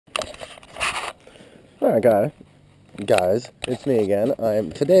Alright guys, it's me again.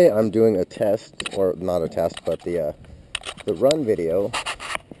 Today I'm doing a test, or not a test, but the run video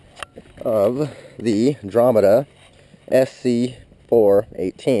of the Dromida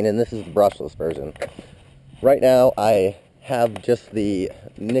sc4.18, and this is the brushless version. Right now I have just the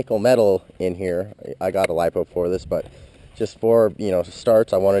nickel metal in here. I got a lipo for this, but just for,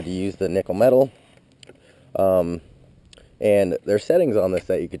 starts, I wanted to use the nickel metal. And there's settings on this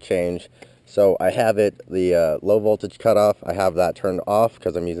that you could change. So I have the low voltage cutoff, I have that turned off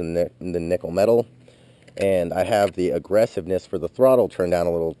because I'm using the nickel metal. And I have the aggressiveness for the throttle turned down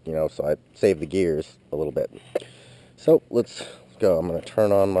a little, so I save the gears a little bit. So let's go. I'm going to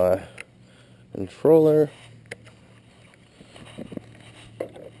turn on my controller.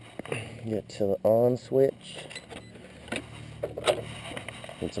 Get to the on switch.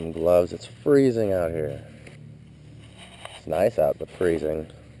 Need some gloves. It's freezing out here. It's nice out, but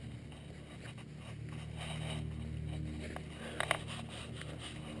freezing.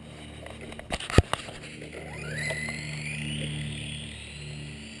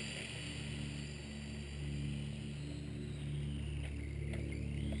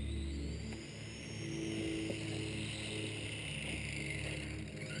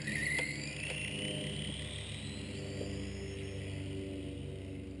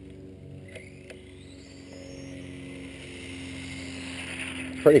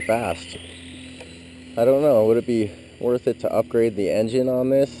 Pretty fast. I don't know, would it be worth it to upgrade the engine on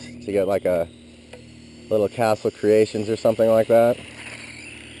this to get like a little Castle Creations or something like that?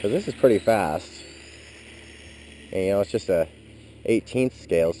 Because this is pretty fast. And it's just a 18th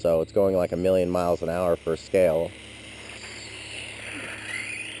scale, so it's going like 1,000,000 miles an hour per scale.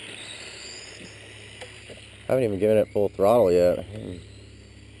 I haven't even given it full throttle yet. I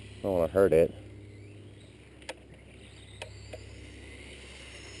don't want to hurt it.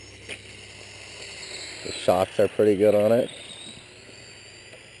 The shocks are pretty good on it.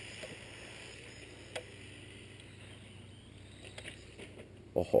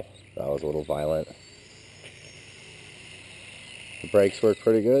 Oh, that was a little violent. The brakes work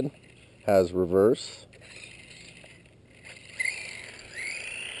pretty good. Has reverse.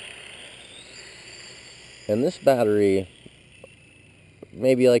 And this battery,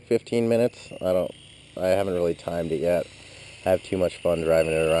 maybe like 15 minutes. I haven't really timed it yet. I have too much fun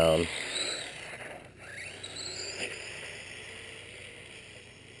driving it around.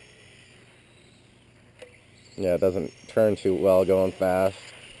 Yeah, it doesn't turn too well going fast.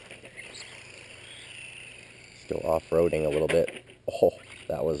 Still off-roading a little bit. Oh,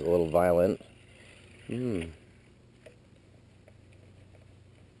 that was a little violent. Let's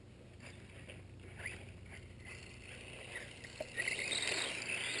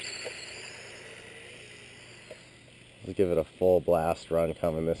give it a full blast run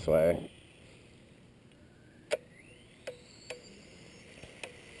coming this way.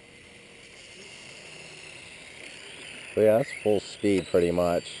 So yeah, that's full speed pretty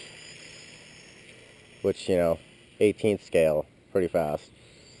much. Which, 18th scale, pretty fast.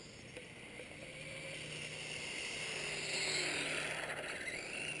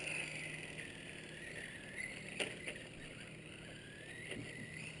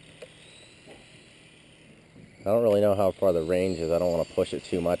 I don't really know how far the range is. I don't want to push it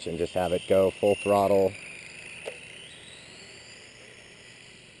too much and just have it go full throttle.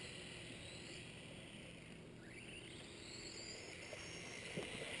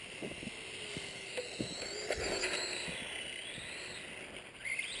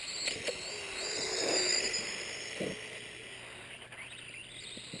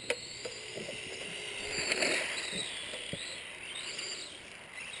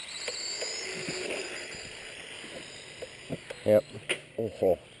 Yep.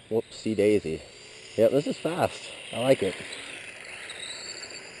 Oh, whoopsie daisy. Yep, this is fast. I like it.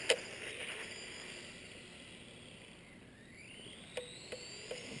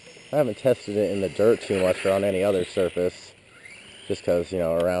 I haven't tested it in the dirt too much or on any other surface. Just because,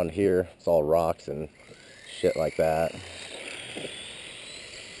 around here it's all rocks and shit like that.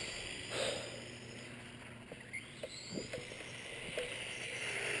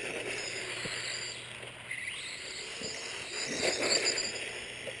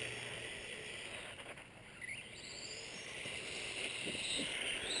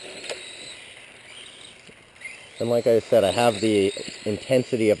 And like I said, I have the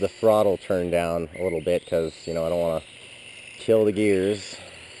intensity of the throttle turned down a little bit because, I don't want to kill the gears.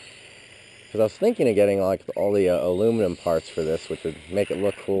 Because I was thinking of getting like all the aluminum parts for this, which would make it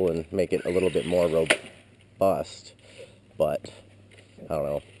look cool and make it a little bit more robust. But, I don't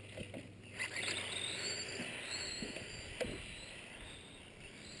know.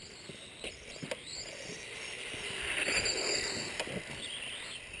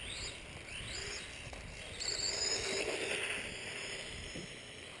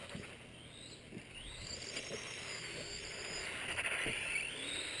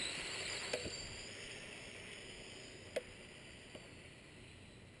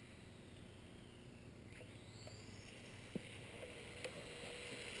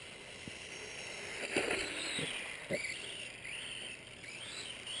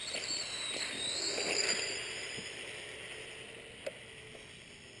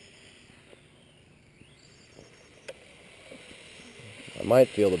 might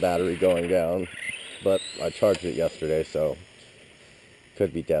feel the battery going down, but I charged it yesterday, so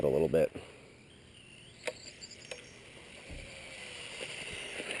could be dead a little bit.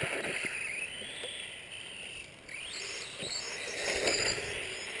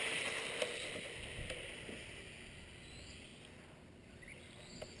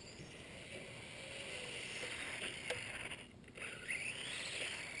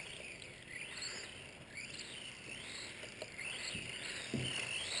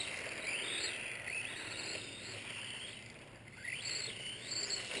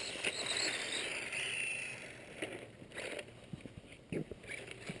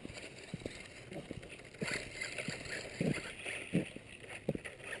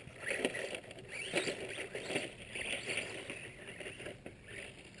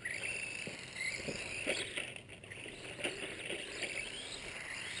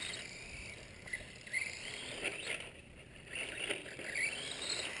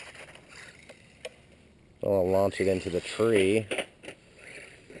 I'll launch it into the tree.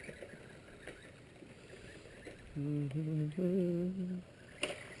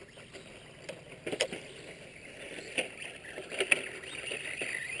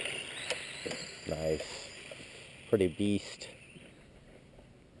 Nice. Pretty beast.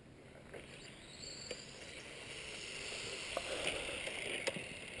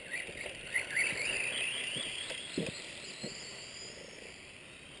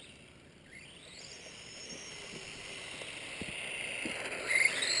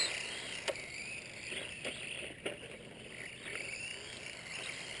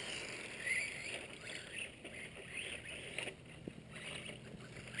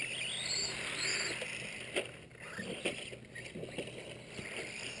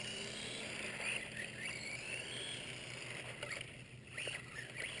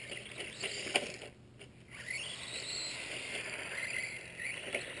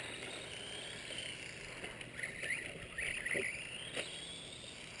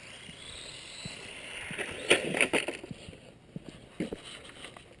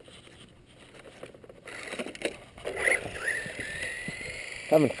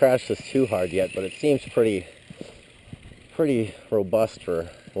 Haven't crashed this too hard yet, but it seems pretty robust for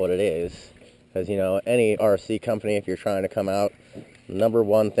what it is. Because, you know, any RC company, if you're trying to come out, number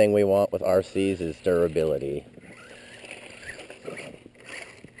one thing we want with RCs is durability.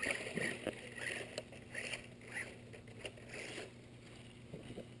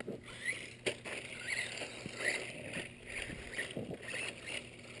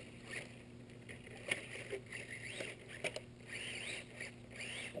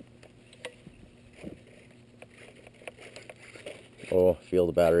 Oh, feel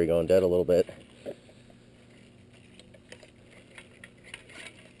the battery going dead a little bit.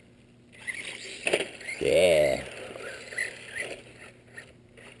 Yeah.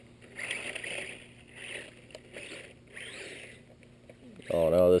 Oh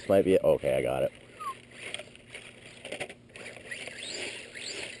no, this might be it. Okay, I got it.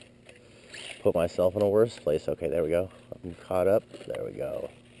 Put myself in a worse place. Okay, there we go. I'm caught up. There we go.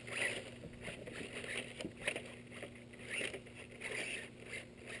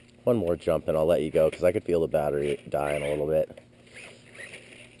 One more jump and I'll let you go, because I could feel the battery dying a little bit.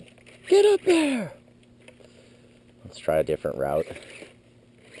 Get up there! Let's try a different route.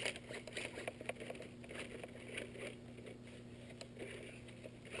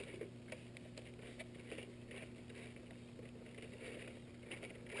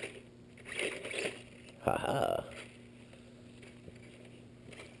 Haha.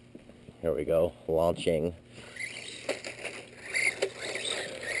 Here we go, launching.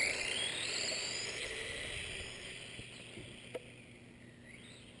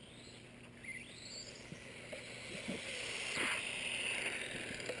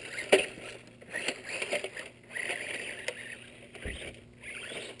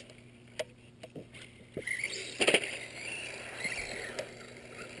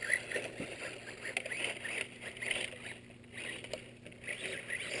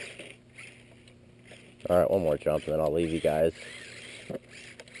 Alright, one more jump and then I'll leave you guys.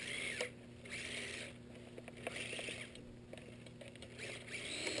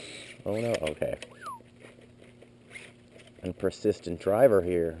 Oh no, okay. And persistent driver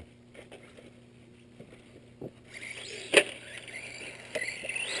here.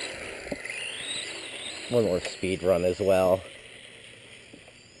 One more speed run as well.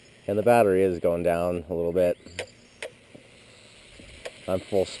 And the battery is going down a little bit. I'm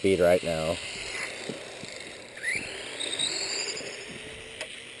full speed right now.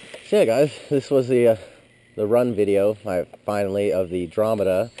 So yeah guys, this was the run video, finally, of the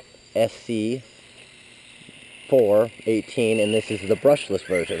Dromida sc4.18 sc4.18, and this is the brushless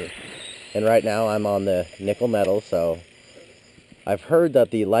version. And right now I'm on the nickel metal, so I've heard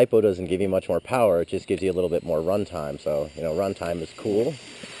that the LiPo doesn't give you much more power, it just gives you a little bit more runtime, so, you know, runtime is cool.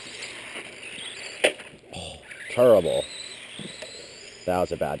 Oh, terrible. That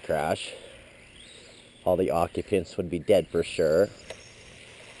was a bad crash. All the occupants would be dead for sure.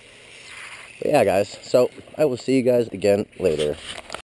 But yeah, guys, so I will see you guys again later.